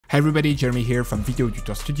Hi everybody, Jeremy here from Video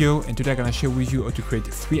Tutor Studio, and today I'm gonna share with you how to create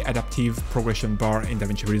 3 adaptive progression bar in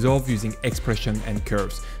Davinci Resolve using expression and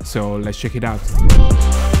curves. So let's check it out.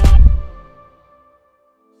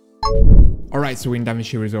 Alright, so we're in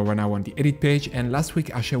Davinci Resolve right now on the edit page, and last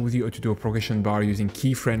week I shared with you how to do a progression bar using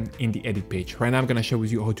keyframe in the edit page. Right now I'm gonna share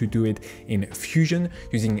with you how to do it in Fusion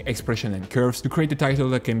using expression and curves to create a title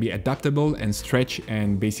that can be adaptable and stretch,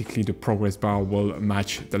 and basically the progress bar will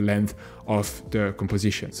match the length of the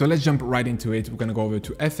composition. So let's jump right into it. We're gonna go over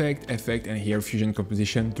to Effect, and here Fusion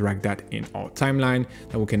Composition, drag that in our timeline.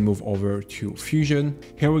 Then we can move over to Fusion.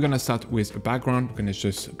 Here we're gonna start with a background. We're gonna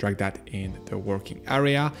just drag that in the working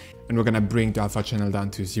area. And we're gonna bring the alpha channel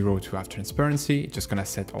down to 0 to have transparency. Just gonna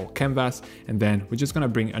set our canvas, and then we're just gonna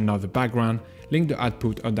bring another background, link the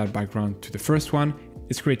output of that background to the first one.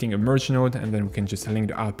 It's creating a merge node, and then we can just link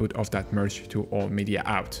the output of that merge to our media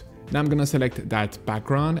out. Now I'm gonna select that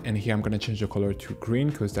background, and here I'm gonna change the color to green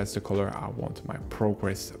because that's the color I want my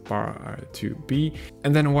progress bar to be.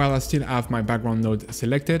 And then while I still have my background node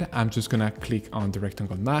selected, I'm just gonna click on the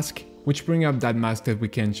rectangle mask, which brings up that mask that we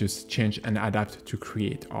can just change and adapt to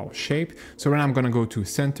create our shape. So right now I'm gonna go to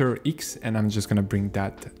center X, and I'm just gonna bring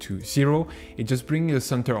that to 0. It just brings the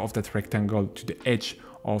center of that rectangle to the edge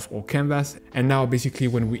of our canvas. And now basically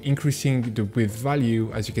when we're increasing the width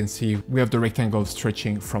value, as you can see, we have the rectangle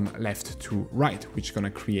stretching from left to right, which is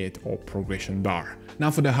gonna create our progression bar.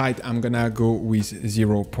 Now for the height, I'm gonna go with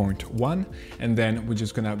 0.1, and then we're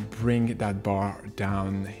just gonna bring that bar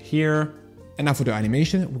down here. And now for the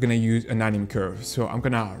animation, we're gonna use an anim curve. So I'm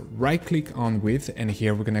gonna right click on width, and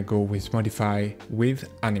here we're gonna go with modify with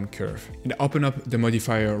anim curve. And open up the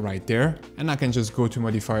modifier right there, and I can just go to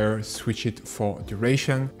modifier, switch it for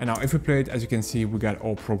duration. And now if we play it, as you can see, we got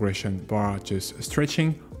our progression bar just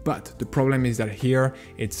stretching. But the problem is that here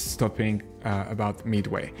it's stopping about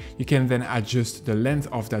midway. You can then adjust the length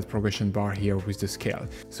of that progression bar here with the scale.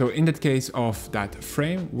 So in that case of that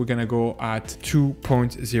frame, we're gonna go at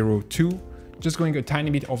 2.02. Just going a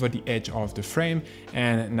tiny bit over the edge of the frame,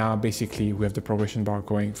 and now basically we have the progression bar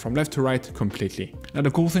going from left to right completely. Now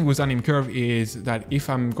the cool thing with anim curve is that if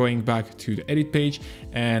I'm going back to the edit page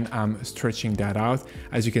and I'm stretching that out,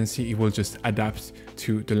 as you can see, it will just adapt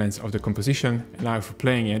to the length of the composition. And now if we're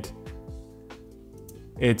playing it,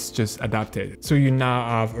 it's just adapted. So you now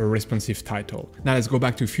have a responsive title. Now let's go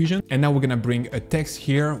back to Fusion, and now we're gonna bring a text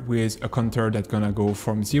here with a counter that's gonna go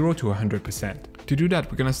from 0 to 100%. To do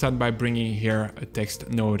that, we're gonna start by bringing here a text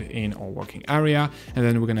node in our working area, and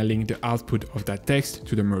then we're gonna link the output of that text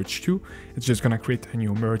to the merge to. It's just gonna create a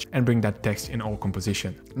new merge and bring that text in our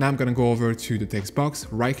composition. Now I'm gonna go over to the text box,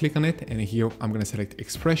 right click on it, and here I'm gonna select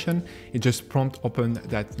expression. It just prompt open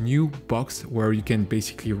that new box where you can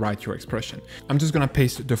basically write your expression. I'm just gonna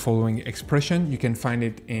paste the following expression. You can find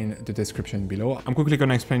it in the description below. I'm quickly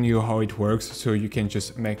gonna explain you how it works, so you can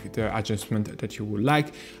just make the adjustment that you would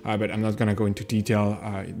like, but I'm not gonna go into detail.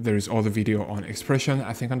 There is all the video on expression,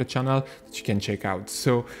 I think, on the channel that you can check out.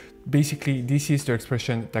 So basically this is the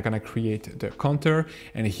expression that's gonna create the counter,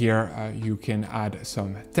 and here you can add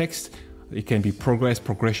some text. It can be progress,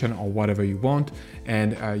 progression, or whatever you want.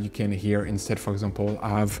 And you can here instead, for example,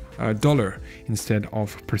 have a dollar instead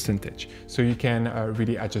of percentage. So you can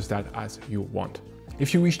really adjust that as you want.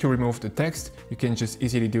 If you wish to remove the text, you can just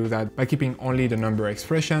easily do that by keeping only the number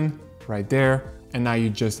expression right there. And now you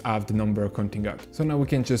just have the number counting up. So now we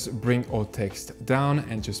can just bring our text down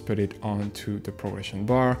and just put it onto the progression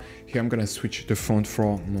bar. Here I'm gonna switch the font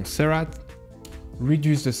for Montserrat,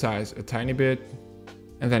 reduce the size a tiny bit.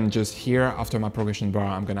 And then just here, after my progression bar,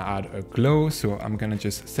 I'm gonna add a glow. So I'm gonna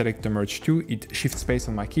just select the merge to, hit shift space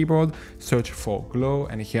on my keyboard, search for glow,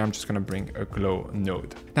 and here I'm just gonna bring a glow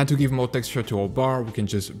node. Now to give more texture to our bar, we can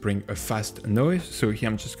just bring a fast noise. So here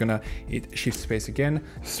I'm just gonna hit shift space again,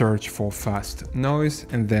 search for fast noise,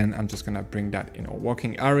 and then I'm just gonna bring that in our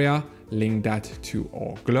working area, link that to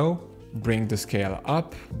our glow, bring the scale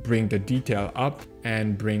up, bring the detail up,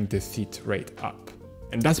 and bring the fit rate up.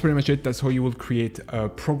 And that's pretty much it. That's how you will create a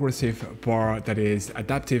progressive bar that is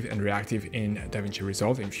adaptive and reactive in Davinci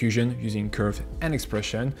Resolve in Fusion using curve and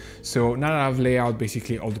expression. So now that I've laid out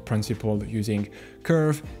basically all the principles using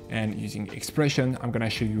curve and using expression, I'm gonna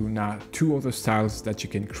show you now 2 other styles that you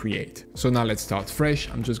can create. So now let's start fresh.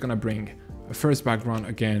 I'm just gonna bring a first background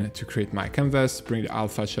again to create my canvas, bring the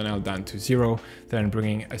alpha channel down to 0, then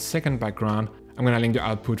bringing a second background. I'm gonna link the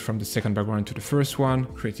output from the second background to the first one,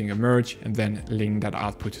 creating a merge, and then link that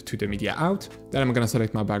output to the media out. Then I'm gonna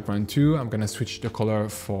select my background 2. I'm gonna switch the color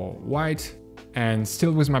for white, and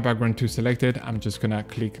still with my background 2 selected, I'm just gonna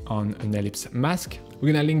click on an ellipse mask.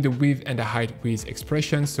 We're gonna link the width and the height with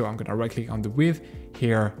expression. So I'm gonna right click on the width,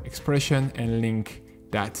 here expression, and link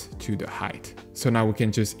that to the height. So now we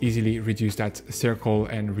can just easily reduce that circle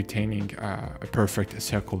and retaining a perfect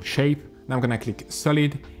circle shape. Now I'm gonna click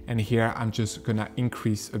solid, and here I'm just gonna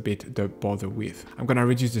increase a bit the border width. I'm gonna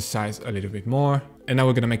reduce the size a little bit more. And now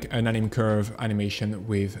we're gonna make an anim curve animation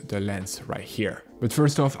with the lens right here. But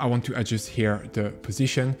first off, I want to adjust here the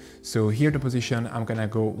position. So here the position, I'm gonna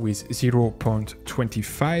go with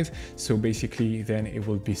 0.25. So basically then it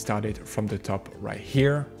will be started from the top right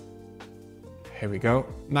here. Here we go.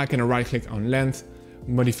 Now I can right click on length,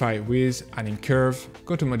 modify with anim curve,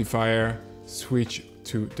 go to modifier, switch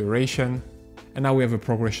to duration. And now we have a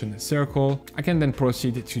progression circle. I can then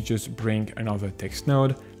proceed to just bring another text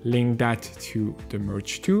node, link that to the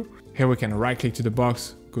merge to. Here we can right click to the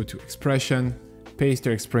box, go to expression, paste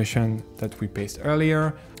the expression that we pasted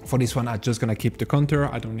earlier. For this one, I'm just gonna keep the counter.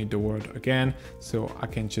 I don't need the word again, so I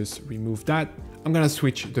can just remove that. I'm gonna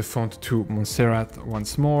switch the font to Montserrat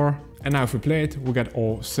once more. And now if we play it, we get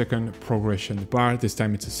our second progression bar. This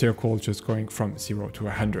time it's a circle just going from 0 to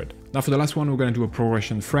 100. Now for the last one, we're gonna do a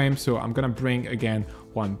progression frame. So I'm gonna bring again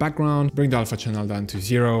one background, bring the alpha channel down to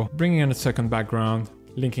 0, bringing in a second background,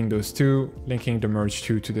 linking those two, linking the merge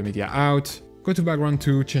to the media out. Go to background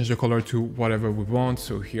 2, change the color to whatever we want.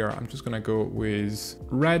 So here I'm just gonna go with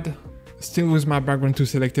red. Still with my background 2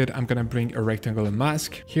 selected, I'm gonna bring a rectangular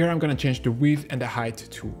mask. Here I'm gonna change the width and the height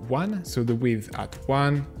to 1. So the width at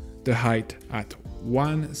 1, the height at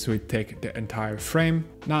 1, so it takes the entire frame.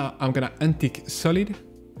 Now I'm gonna untick solid,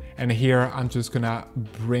 and here I'm just gonna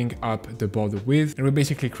bring up the border width, and we're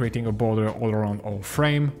basically creating a border all around our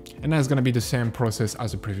frame. And that's gonna be the same process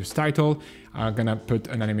as the previous title. I'm gonna put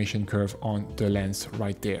an animation curve on the lens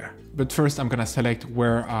right there. But first I'm gonna select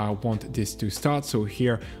where I want this to start. So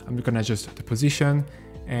here I'm gonna adjust the position,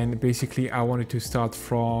 and basically I want it to start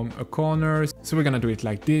from a corner. So we're gonna do it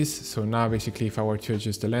like this. So now basically if I were to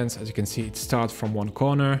adjust the lens, as you can see, it starts from one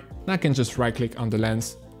corner. Now I can just right click on the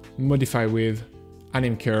lens, modify with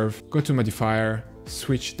anim curve, go to modifier,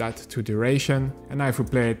 switch that to duration. And now if we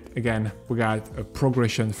play it again, we got a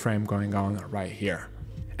progression frame going on right here.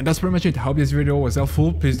 And that's pretty much it. I hope this video was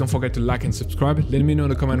helpful. Please don't forget to like and subscribe. Let me know in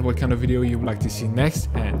the comment what kind of video you would like to see next,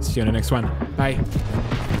 and see you on the next one. Bye.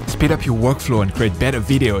 Speed up your workflow and create better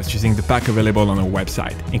videos using the pack available on our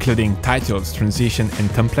website, including titles, transition, and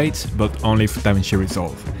templates, but only for Davinci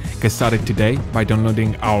Resolve. Get started today by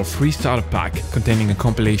downloading our free starter pack containing a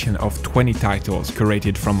compilation of 20 titles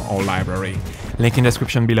curated from our library. Link in the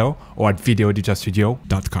description below or at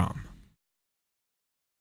videodjastudio.com.